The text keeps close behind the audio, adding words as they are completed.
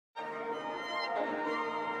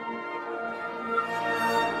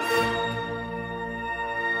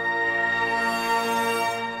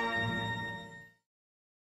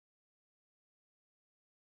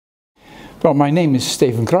Well, my name is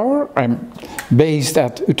Steven Krauwer. I'm based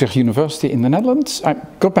at Utrecht University in the Netherlands. I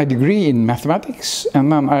got my degree in mathematics,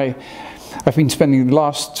 and then I've been spending the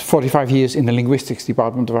last 45 years in the linguistics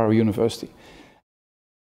department of our university.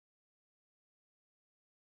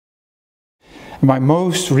 My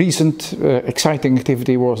most recent exciting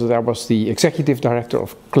activity was that I was the executive director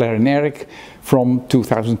of CLARIN from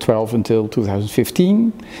 2012 until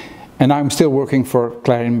 2015, and I'm still working for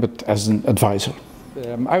CLARIN but as an advisor.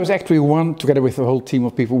 I was actually together with a whole team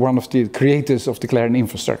of people, one of the creators of the CLARIN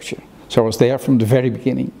infrastructure. So I was there from the very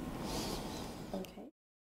beginning. Okay.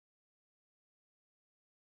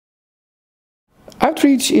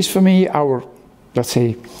 Outreach is for me our, let's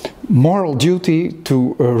say, moral duty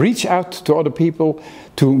to reach out to other people,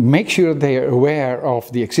 to make sure they are aware of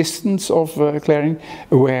the existence of CLARIN,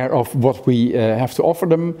 aware of what we have to offer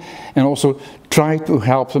them, and also try to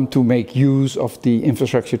help them to make use of the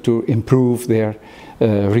infrastructure to improve their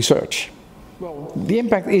research. Well, the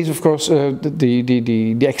impact is, of course,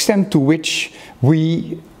 the extent to which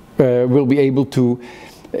we will be able to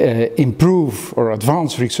improve or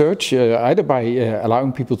advance research, either by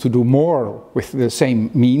allowing people to do more with the same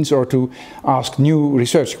means or to ask new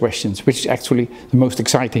research questions, which is actually the most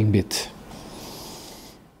exciting bit.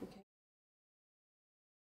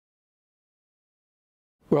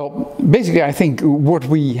 Well, basically I think what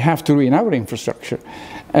we have to do in our infrastructure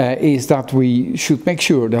is that we should make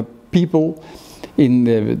sure that people in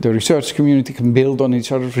the research community can build on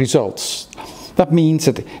each other's results. That means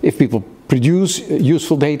that if people produce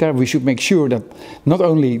useful data, we should make sure that not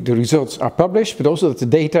only the results are published, but also that the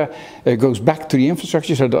data goes back to the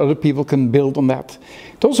infrastructure so that other people can build on that.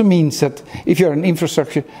 It also means that if you're an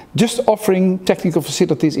infrastructure, just offering technical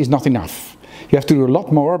facilities is not enough. You have to do a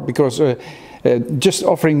lot more, because just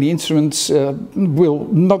offering the instruments will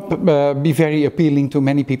not be very appealing to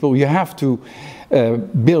many people. You have to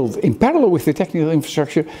build, in parallel with the technical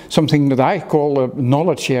infrastructure, something that I call a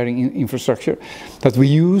knowledge sharing infrastructure, that we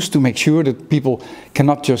use to make sure that people can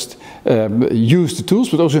not just use the tools,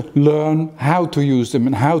 but also learn how to use them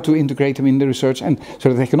and how to integrate them in the research, and so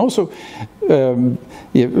that they can also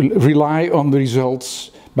rely on the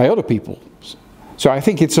results by other people. So I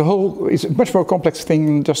think it's a much more complex thing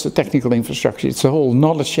than just the technical infrastructure. It's a whole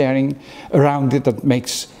knowledge sharing around it that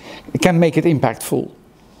can make it impactful.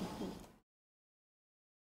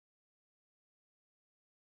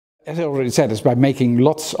 As I already said, it's by making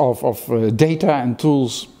lots of data and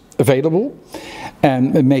tools available,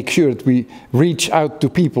 and make sure that we reach out to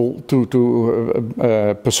people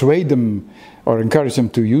to persuade them or encourage them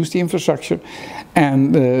to use the infrastructure,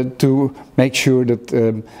 and to make sure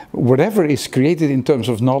that whatever is created in terms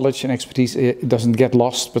of knowledge and expertise, it doesn't get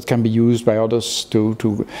lost but can be used by others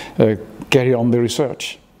to carry on the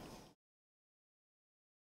research.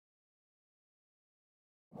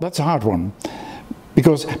 That's a hard one,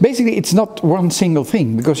 because basically it's not one single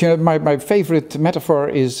thing. Because, you know, my favorite metaphor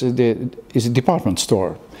is a department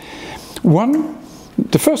store.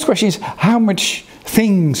 The first question is, how much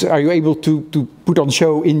things are you able to put on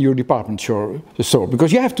show in your department store?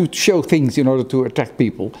 Because you have to show things in order to attract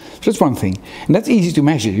people. So that's one thing, and that's easy to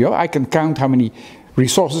measure. You know, I can count how many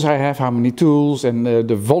resources I have, how many tools, and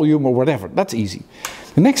the volume or whatever. That's easy.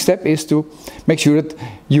 The next step is to make sure that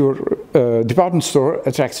your department store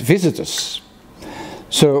attracts visitors.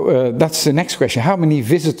 So that's the next question. How many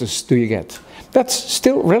visitors do you get? That's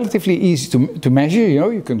still relatively easy to measure. You know,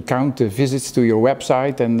 you can count the visits to your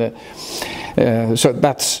website, and so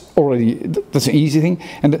that's an easy thing.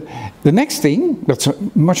 And the next thing, that's a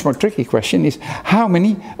much more tricky question, is how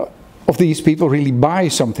many of these people really buy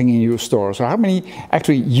something in your store? So how many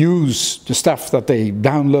actually use the stuff that they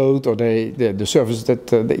download, or the services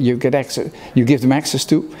that you give them access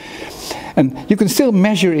to? And you can still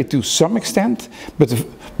measure it to some extent, but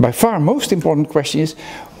by far most important question is,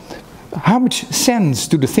 how much sense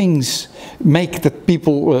do the things make that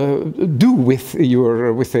people do with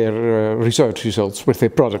their research results, with their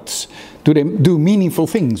products? Do they do meaningful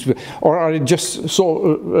things, or are they just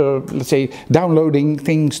let's say downloading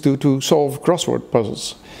things to solve crossword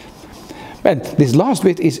puzzles? And this last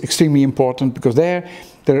bit is extremely important, because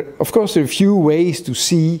of course there are a few ways to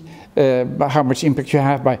see how much impact you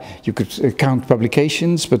have. You could count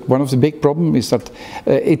publications, but one of the big problems is that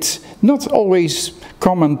it's not always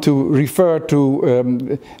common to refer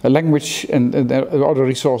to a language and other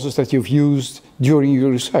resources that you've used during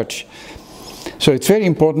your research. So it's very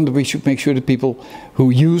important that we should make sure that people who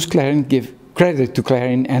use CLARIN give credit to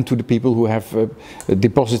CLARIN and to the people who have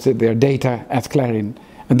deposited their data at CLARIN.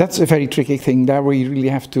 And that's a very tricky thing. There we really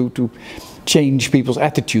have to change people's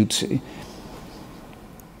attitudes.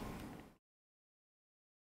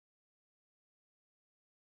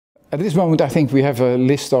 At this moment, I think we have a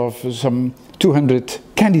list of some 200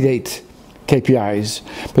 candidate KPIs,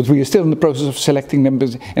 but we are still in the process of selecting them.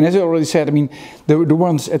 And as I already said, I mean, the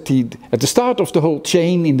ones at the start of the whole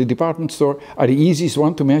chain in the department store are the easiest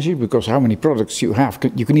one to measure, because how many products you have,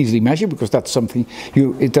 you can easily measure, because that's something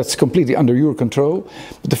that's completely under your control.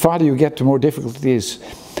 But the farther you get, the more difficult it is.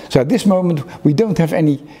 So at this moment, we don't have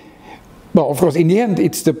any. Well, of course, in the end,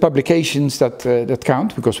 it's the publications that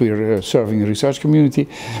count, because we are serving a research community.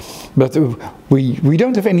 But we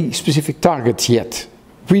don't have any specific targets yet.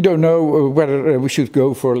 We don't know whether we should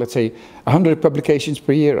go for, let's say, 100 publications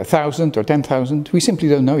per year, 1,000 or 10,000. We simply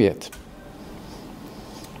don't know yet.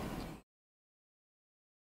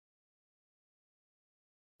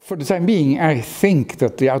 For the time being, I think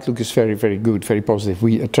that the outlook is very, very good, very positive.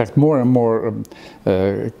 We attract more and more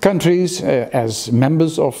countries as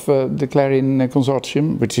members of the CLARIN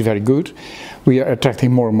consortium, which is very good. We are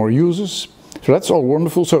attracting more and more users. So that's all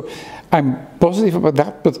wonderful. So I'm positive about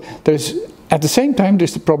that, but at the same time,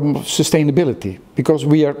 there's the problem of sustainability, because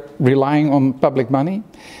we are relying on public money,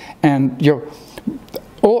 and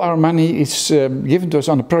all our money is given to us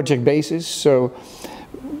on a project basis. So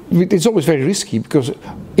it's always very risky, because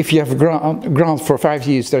if you have a grant for 5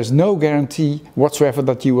 years, there's no guarantee whatsoever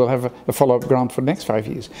that you will have a follow-up grant for the next 5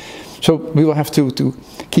 years. So we will have to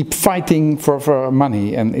keep fighting for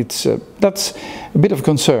money, and that's a bit of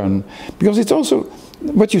concern, because it's also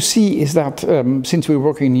what you see is that since we're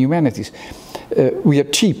working in the humanities, we are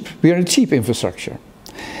cheap. We are a cheap infrastructure,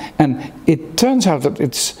 and it turns out that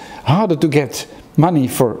it's harder to get money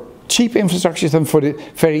for cheap infrastructures than for the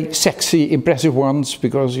very sexy, impressive ones,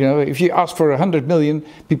 because if you ask for 100 million,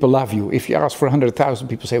 people love you. If you ask for 100,000,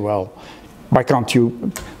 people say, well, why can't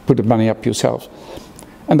you put the money up yourself?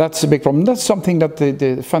 And that's a big problem. That's something that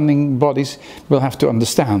the funding bodies will have to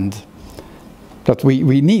understand, that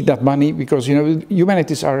we need that money, because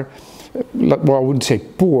humanities are, well, I wouldn't say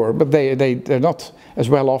poor, but they're not as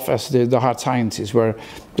well off as the hard sciences, where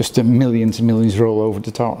just the millions and millions roll over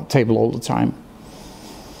the table all the time.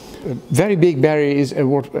 A very big barrier is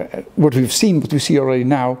what we've seen, what we see already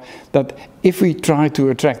now, that if we try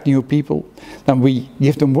to attract new people, then we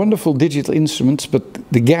give them wonderful digital instruments, but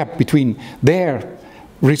the gap between their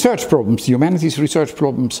research problems, the humanities research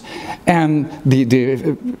problems, and the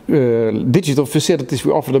digital facilities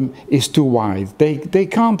we offer them is too wide. They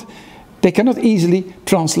cannot easily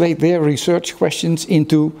translate their research questions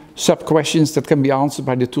into sub-questions that can be answered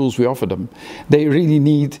by the tools we offer them. They really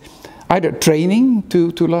need either training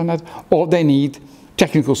to learn that, or they need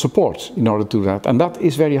technical support in order to do that. And that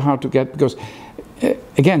is very hard to get, because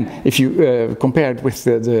again, if you compare it with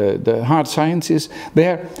the hard sciences,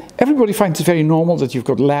 there everybody finds it very normal that you've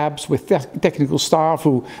got labs with technical staff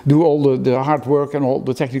who do all the hard work and all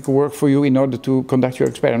the technical work for you in order to conduct your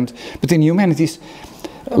experiment. But in humanities,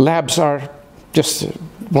 labs are just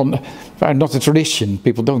are not a tradition.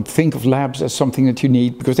 People don't think of labs as something that you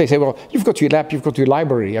need, because they say, well, you've got your lab, you've got your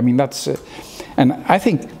library. I mean, that's and I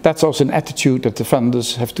think that's also an attitude that the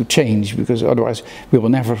funders have to change, because otherwise we will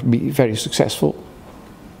never be very successful.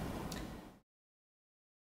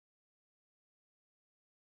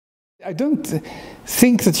 I don't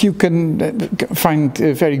think that you can find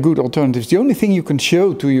very good alternatives. The only thing you can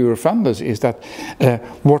show to your funders is that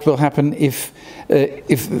what will happen if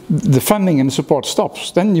the funding and the support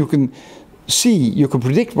stops. Then you can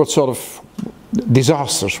predict what sort of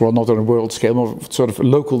disasters, well, not on a world scale, or what sort of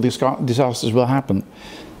local disasters will happen.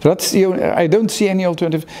 So that's I don't see any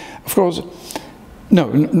alternative. Of course, no,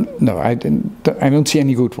 I don't see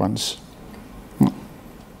any good ones.